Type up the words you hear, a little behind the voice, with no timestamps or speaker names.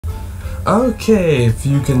Okay, if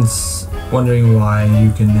you can wondering why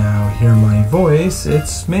you can now hear my voice,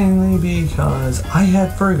 it's mainly because I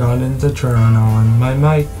had forgotten to turn on my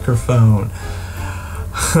microphone.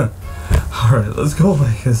 Alright, let's go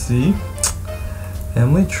legacy,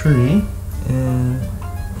 family tree, and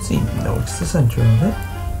let's see, notes the center of it.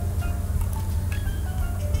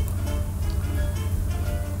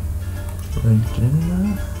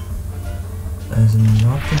 Regina as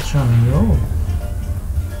not the child,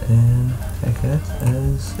 and Hecate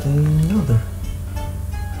as another.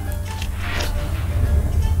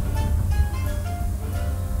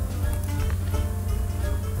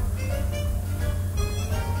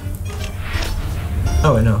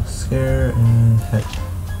 Oh, I know, Scare and Heck.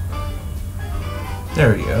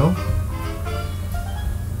 There we go.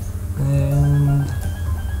 And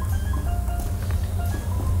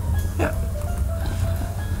yeah.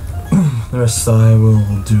 The rest I will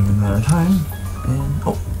do another time. And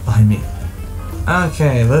oh, behind me.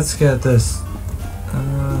 Okay, let's get this.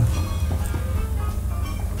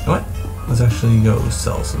 What? Let's actually go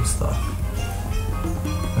sell some stuff.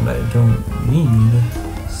 And I don't need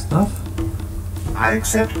stuff. I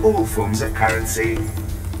accept all forms of currency.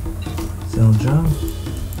 Sell junk.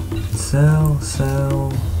 Sell.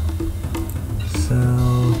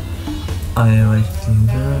 I like the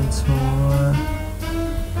endurance more.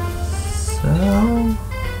 Sell.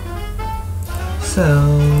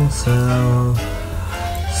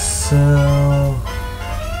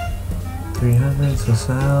 300, so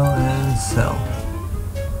sell and sell.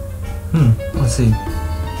 Let's see.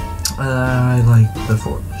 I like the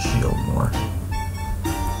Fort Shield more.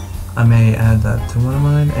 I may add that to one of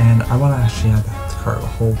mine, and I want to actually add that to Cargo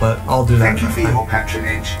Hole, but I'll do that. Thank you for your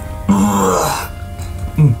patronage.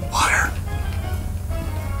 Water.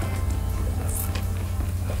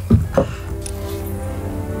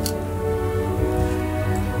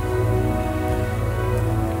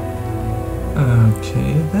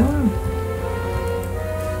 Okay then.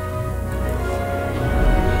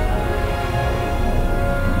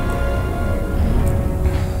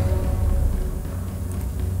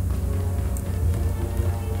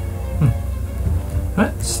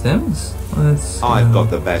 What? Stems? Let's, I've got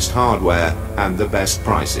the best hardware and the best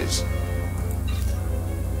prices.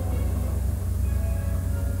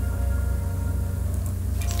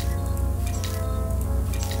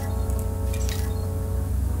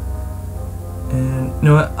 And you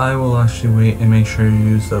know what? I will actually wait and make sure you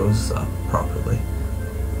use those properly.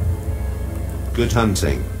 Good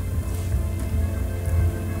hunting.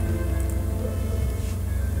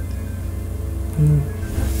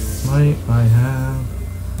 Might I have?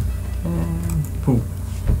 And boom.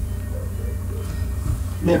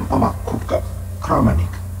 Mem amak kupka kramanik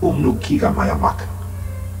kiga mayamak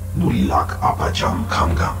nulilak apajam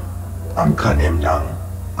kamgam amka nemnang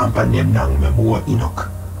ampa nemnang memua inok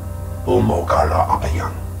omogala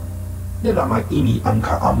apayang nilama ini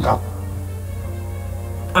amka amgap.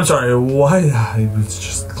 I'm sorry, why? I was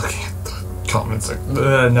just looking at the comments.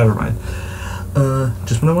 Never mind.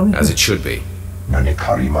 Just what I wanted. As it should be. Nane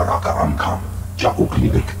kari maraka amkam jauk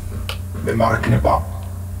libik memarak neba.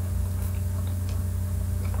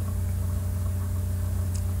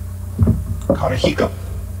 Karahika.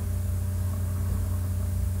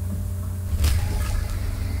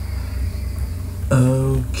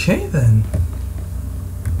 Okay then.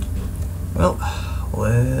 Well,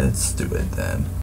 let's do it then.